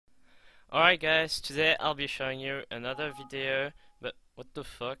Alright guys, today I'll be showing you another video, but what the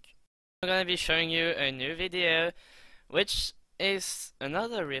fuck? I'm gonna be showing you a new video, which is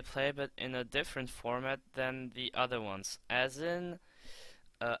another replay but in a different format than the other ones. As in,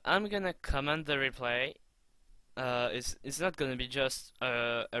 I'm gonna comment the replay. It's not gonna be just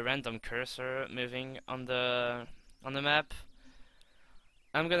a random cursor moving on the map.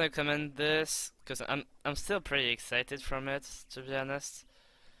 I'm gonna comment this because I'm still pretty excited from it, to be honest.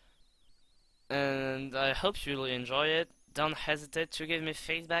 And I hope you'll enjoy it. Don't hesitate to give me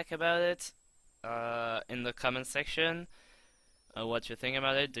feedback about it in the comment section. What you think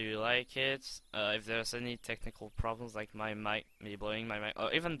about it? Do you like it? If there's any technical problems, like my mic, me blowing my mic,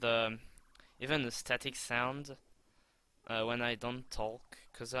 or even the static sound when I don't talk,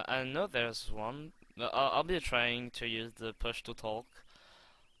 because I know there's one. I'll be trying to use the push to talk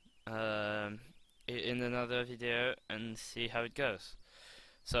in another video and see how it goes.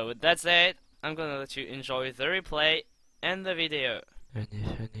 So with that said, I'm gonna let you enjoy the replay and the video. And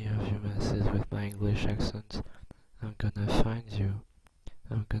if any of you messes with my English accent, I'm gonna find you,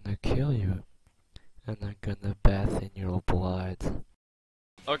 I'm gonna kill you, and I'm gonna bath in your blood.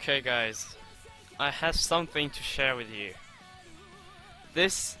 Okay guys, I have something to share with you.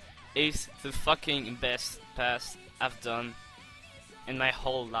 This is the fucking best pass I've done in my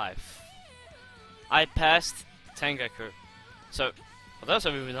whole life. I passed TENGAKU. So, for those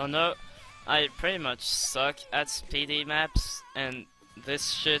of you who don't know, I pretty much suck at speedy maps, and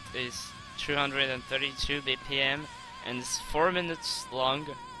this shit is 232 BPM and it's 4 minutes long.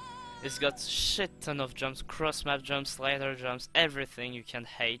 It's got shit ton of jumps, cross map jumps, slider jumps, everything you can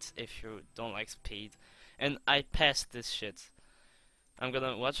hate if you don't like speed. And I passed this shit. I'm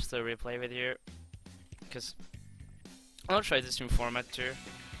gonna watch the replay with you, because I'll try this new format too.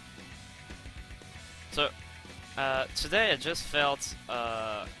 So, today I just felt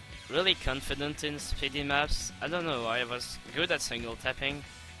really confident in speedy maps. I don't know why, I was good at single tapping.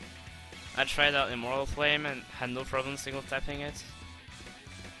 I tried out Immortal Flame and had no problem single tapping it.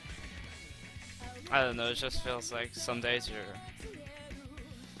 I don't know, it just feels like some days you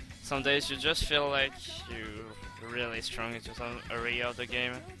just feel like you're really strong into some area of the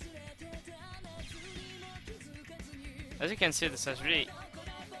game. As you can see, this has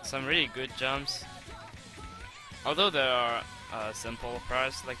some really good jumps. Although there are simple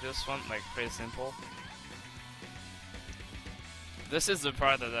parts like this one, like pretty simple. This is the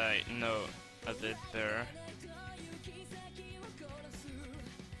part that I know a bit better.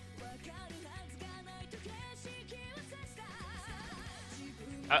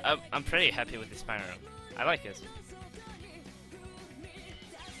 I'm pretty happy with this pattern. I like it.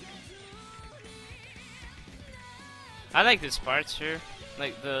 I like this part too.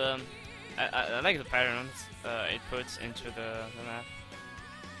 Like I like the patterns it puts into the map.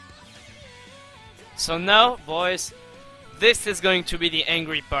 So now, boys, this is going to be the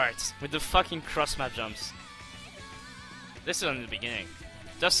angry part with the fucking cross map jumps. This is only the beginning.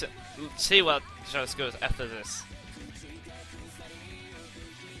 Just see what just goes after this.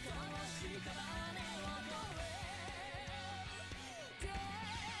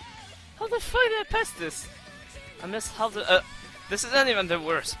 How the fuck did I pass this? I missed how the this isn't even the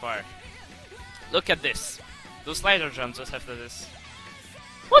worst part. Look at this. Those slider jumps just after this.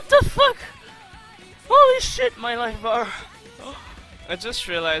 What the fuck? Holy shit, my life bar. I just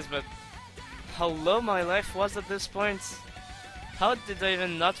realized but how low my life was at this point. How did I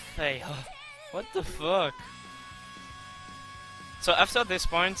even not fail? What the fuck? So after this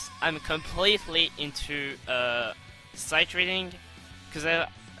point, I'm completely into sight reading, because I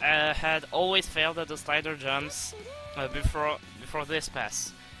had always failed at the slider jumps before this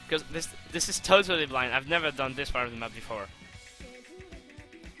pass. Because this is totally blind. I've never done this part of the map before.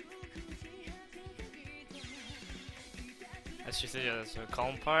 As you see, there's a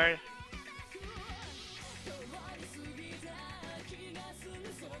calm part.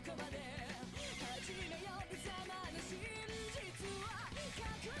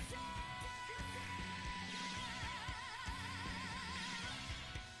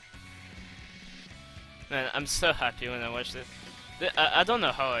 Man, I'm so happy when I watched it. I don't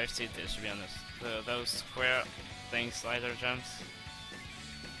know how I've seen this, to be honest. Those square things, slider jumps.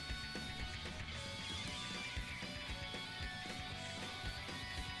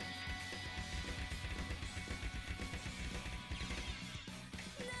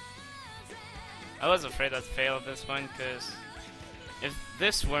 I was afraid I'd fail at this point, because if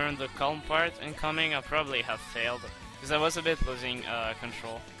this weren't the calm part incoming, I'd probably have failed. Because I was a bit losing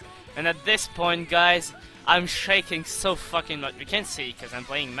control. And at this point, guys, I'm shaking so fucking much. You can't see because I'm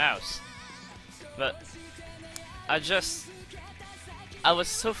playing mouse. But I just I was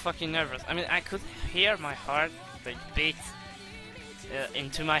so fucking nervous. I mean, I could hear my heart like beat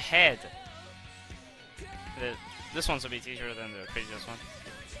into my head. This one's a bit easier than the previous one.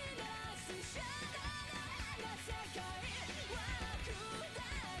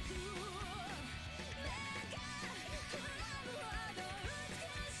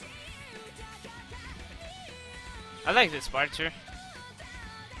 I like this part too.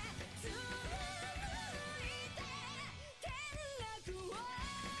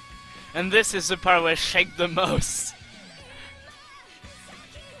 And this is the part where I shake the most.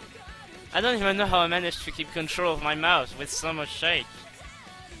 I don't even know how I managed to keep control of my mouse with so much shake.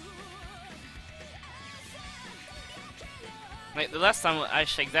 Like, the last time I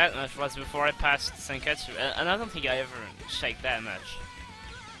shake that much was before I passed Senketsu, and I don't think I ever shake that much.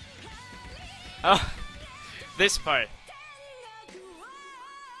 Oh, this part.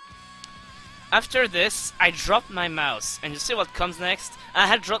 After this, I dropped my mouse, and you see what comes next? I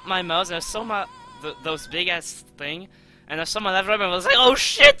had dropped my mouse, and I saw those big ass thing, and I saw my left arm, and I was like, oh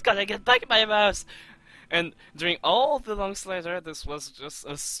shit, gotta get back my mouse! And during all the long slider, this was just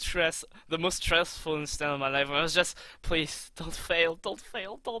the most stressful instant of my life. I was just, please, don't fail,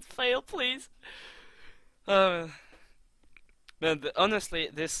 please. But honestly,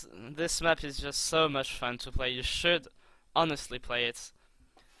 this map is just so much fun to play. You should honestly play it.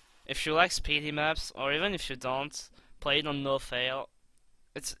 If you like speedy maps, or even if you don't, play it on no fail.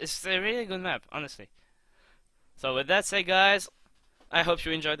 It's a really good map, honestly. So with that said, guys, I hope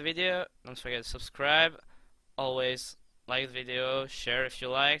you enjoyed the video. Don't forget to subscribe. Always like the video, share if you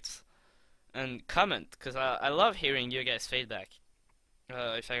liked, and comment, because I love hearing you guys' feedback.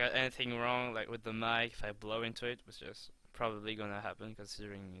 If I got anything wrong, like with the mic, if I blow into it, which is probably gonna happen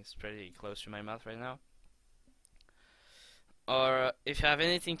considering it's pretty close to my mouth right now. Or if you have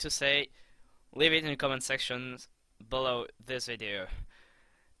anything to say, leave it in the comment sections below this video.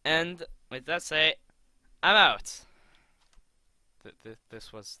 And with that said, I'm out.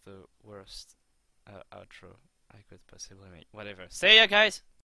 This was the worst outro I could possibly make. Whatever. See ya, guys.